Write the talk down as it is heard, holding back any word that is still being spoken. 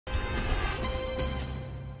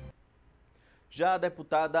Já a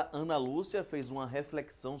deputada Ana Lúcia fez uma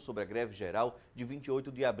reflexão sobre a greve geral de 28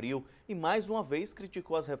 de abril e mais uma vez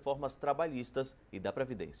criticou as reformas trabalhistas e da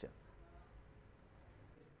Previdência.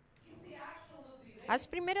 As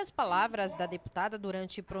primeiras palavras da deputada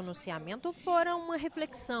durante o pronunciamento foram uma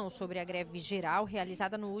reflexão sobre a greve geral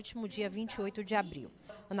realizada no último dia 28 de abril.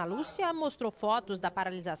 Ana Lúcia mostrou fotos da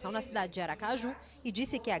paralisação na cidade de Aracaju e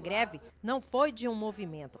disse que a greve não foi de um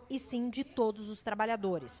movimento, e sim de todos os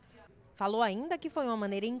trabalhadores. Falou ainda que foi uma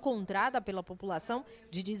maneira encontrada pela população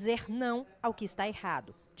de dizer não ao que está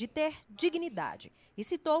errado, de ter dignidade, e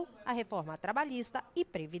citou a reforma trabalhista e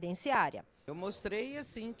previdenciária. Eu mostrei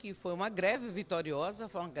assim que foi uma greve vitoriosa,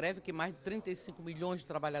 foi uma greve que mais de 35 milhões de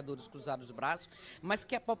trabalhadores cruzaram os braços, mas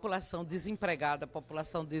que a população desempregada, a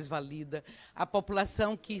população desvalida, a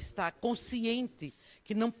população que está consciente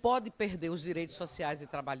que não pode perder os direitos sociais e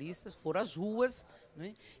trabalhistas, foram às ruas,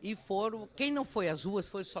 né? E quem não foi às ruas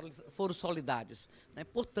foram solidários, né?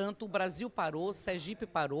 Portanto, o Brasil parou, Sergipe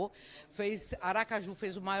parou, Aracaju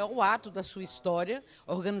fez o maior ato da sua história,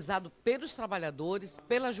 organizado pelos trabalhadores,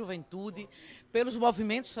 pela juventude, pelos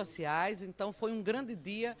movimentos sociais. Então foi um grande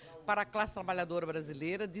dia para a classe trabalhadora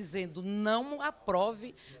brasileira, dizendo não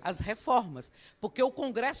aprove as reformas, porque o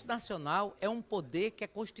Congresso Nacional é um poder que é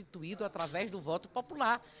constituído através do voto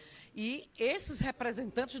popular. E esses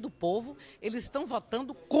representantes do povo, eles estão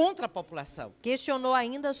votando contra a população. Questionou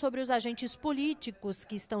ainda sobre os agentes políticos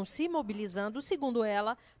que estão se mobilizando, segundo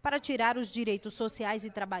ela, para tirar os direitos sociais e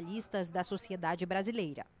trabalhistas da sociedade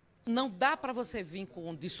brasileira. Não dá para você vir com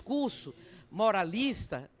um discurso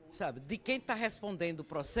moralista, sabe, de quem está respondendo o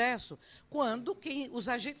processo, quando os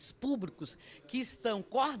agentes públicos que estão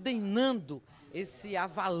coordenando esse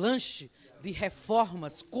avalanche de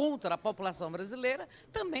reformas contra a população brasileira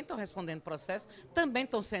também estão respondendo o processo, também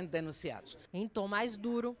estão sendo denunciados. Em tom mais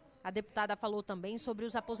duro, a deputada falou também sobre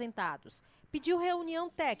os aposentados. Pediu reunião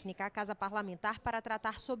técnica à Casa Parlamentar para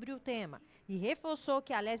tratar sobre o tema e reforçou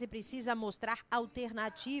que a Lese precisa mostrar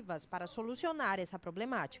alternativas para solucionar essa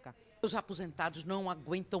problemática. Os aposentados não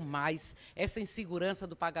aguentam mais essa insegurança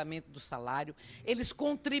do pagamento do salário. Eles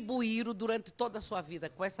contribuíram durante toda a sua vida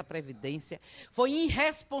com essa previdência. Foi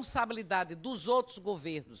irresponsabilidade dos outros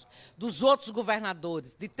governos, dos outros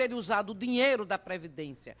governadores, de terem usado o dinheiro da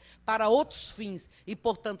previdência para outros fins e,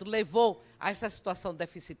 portanto, levou a essa situação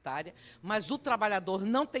deficitária. Mas o trabalhador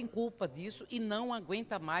não tem culpa disso e não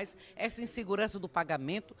aguenta mais essa insegurança do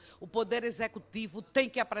pagamento. O Poder Executivo tem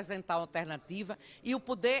que apresentar uma alternativa e o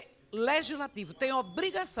Poder Legislativo tem a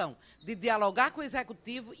obrigação de dialogar com o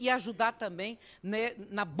Executivo e ajudar também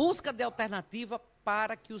na busca de alternativa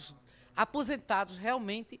para que os aposentados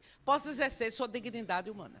realmente possam exercer sua dignidade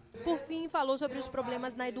humana. Por fim, falou sobre os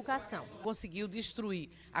problemas na educação. Conseguiu destruir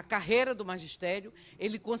a carreira do magistério,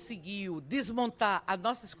 ele conseguiu desmontar a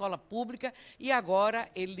nossa escola pública e agora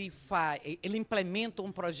ele implementa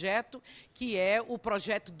um projeto que é o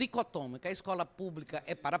projeto dicotômico. A escola pública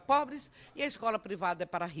é para pobres e a escola privada é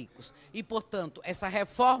para ricos. E, portanto, essa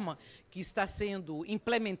reforma que está sendo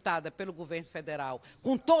implementada pelo governo federal,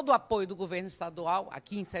 com todo o apoio do governo estadual,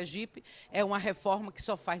 aqui em Sergipe, é uma reforma que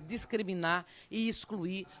só faz discriminar e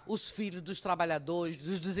excluir os filhos dos trabalhadores,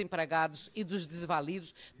 dos desempregados e dos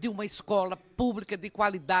desvalidos de uma escola pública de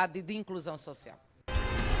qualidade e de inclusão social.